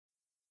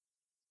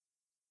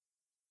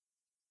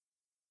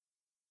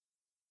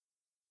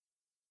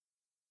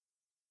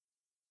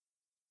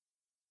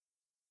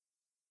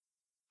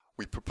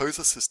We propose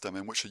a system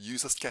in which a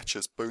user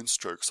sketches bone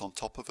strokes on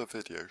top of a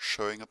video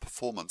showing a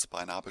performance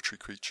by an arbitrary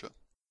creature.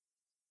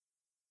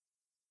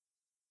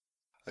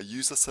 A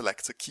user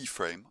selects a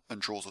keyframe and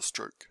draws a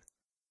stroke.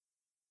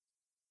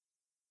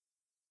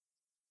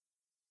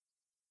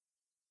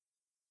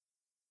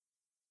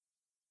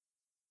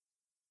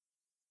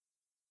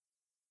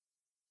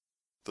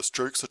 The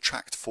strokes are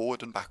tracked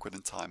forward and backward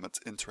in time at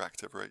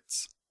interactive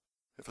rates.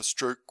 If a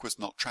stroke was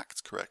not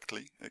tracked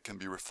correctly, it can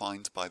be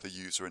refined by the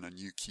user in a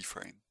new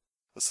keyframe.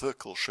 A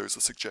circle shows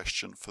a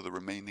suggestion for the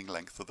remaining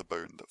length of the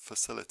bone that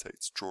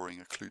facilitates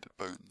drawing occluded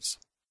bones.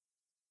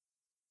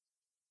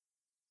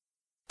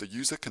 The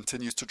user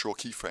continues to draw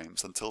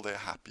keyframes until they are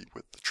happy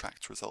with the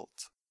tracked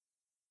result.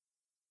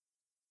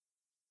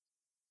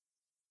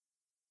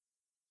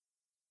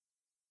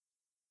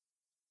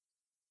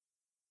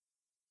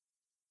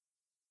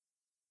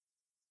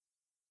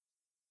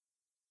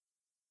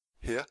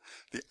 Here,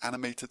 the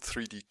animated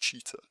 3D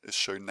cheetah is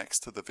shown next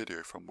to the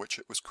video from which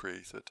it was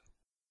created.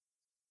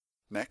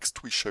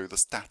 Next, we show the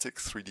static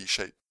 3D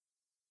shape.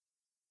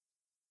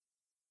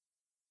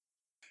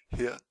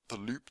 Here, the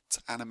looped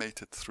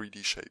animated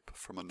 3D shape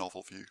from a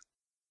novel view.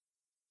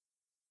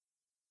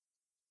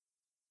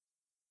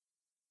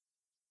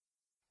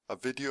 A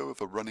video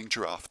of a running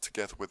giraffe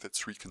together with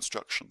its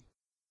reconstruction,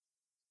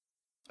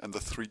 and the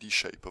 3D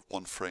shape of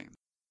one frame,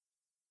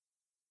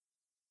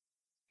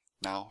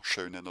 now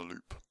shown in a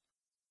loop.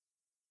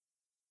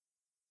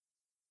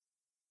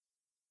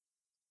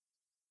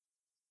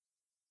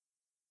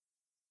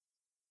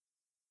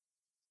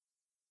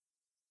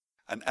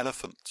 An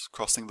elephant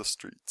crossing the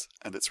street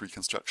and its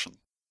reconstruction.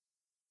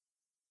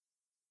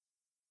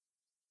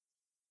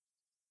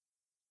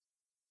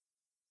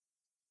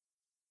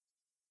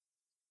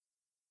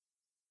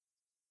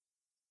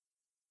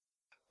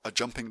 A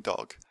jumping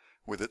dog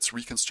with its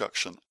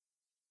reconstruction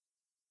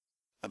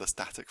and a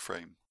static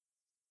frame.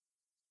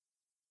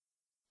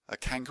 A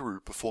kangaroo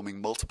performing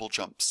multiple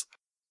jumps,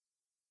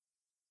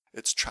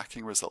 its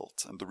tracking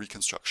result and the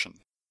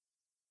reconstruction.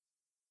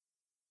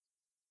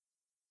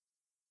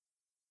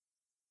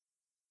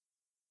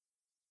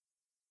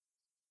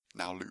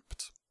 Now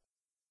looped.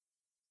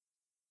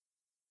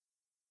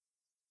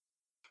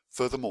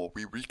 Furthermore,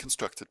 we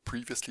reconstructed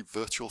previously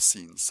virtual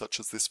scenes such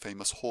as this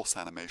famous horse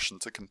animation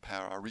to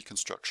compare our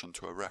reconstruction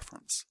to a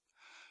reference.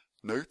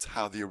 Note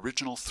how the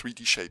original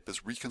 3D shape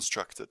is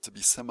reconstructed to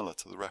be similar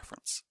to the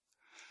reference.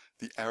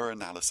 The error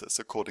analysis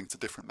according to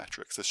different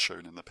metrics is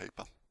shown in the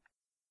paper.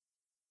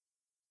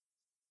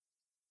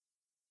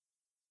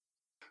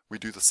 We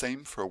do the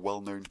same for a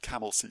well-known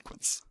camel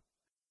sequence.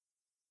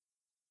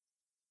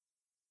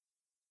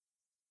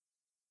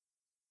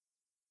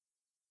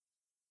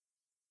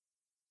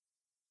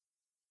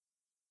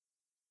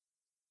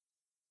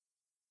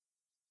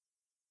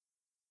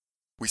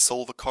 We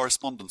solve a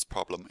correspondence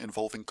problem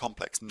involving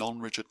complex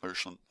non-rigid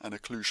motion and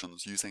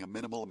occlusions using a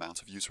minimal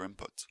amount of user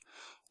input.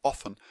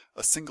 Often,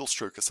 a single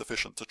stroke is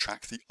sufficient to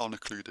track the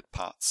unoccluded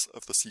parts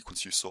of the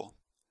sequence you saw.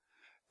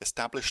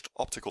 Established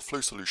optical flow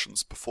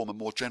solutions perform a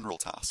more general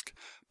task,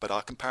 but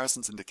our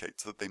comparisons indicate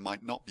that they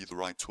might not be the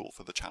right tool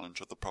for the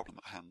challenge of the problem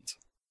at hand.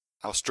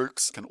 Our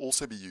strokes can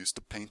also be used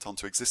to paint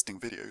onto existing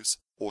videos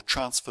or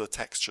transfer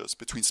textures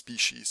between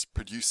species,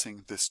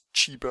 producing this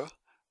chiba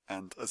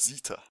and a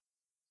zeta.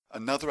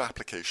 Another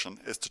application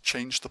is to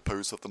change the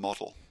pose of the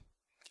model.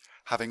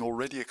 Having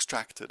already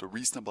extracted a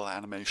reasonable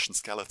animation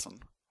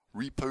skeleton,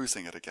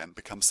 reposing it again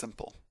becomes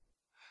simple.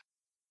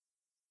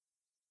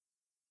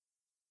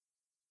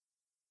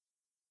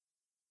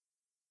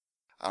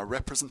 Our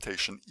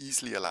representation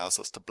easily allows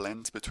us to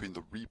blend between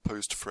the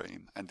reposed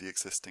frame and the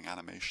existing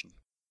animation.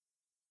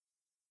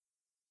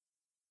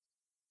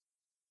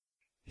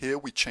 Here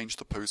we change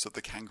the pose of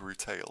the kangaroo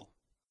tail.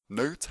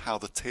 Note how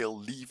the tail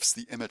leaves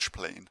the image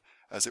plane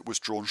as it was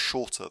drawn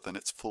shorter than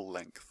its full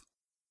length.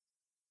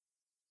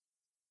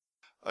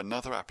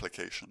 Another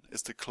application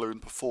is to clone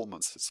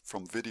performances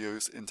from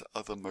videos into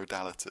other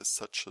modalities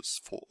such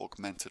as for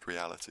augmented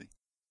reality.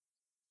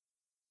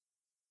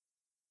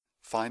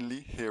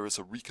 Finally, here is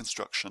a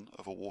reconstruction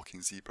of a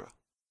walking zebra.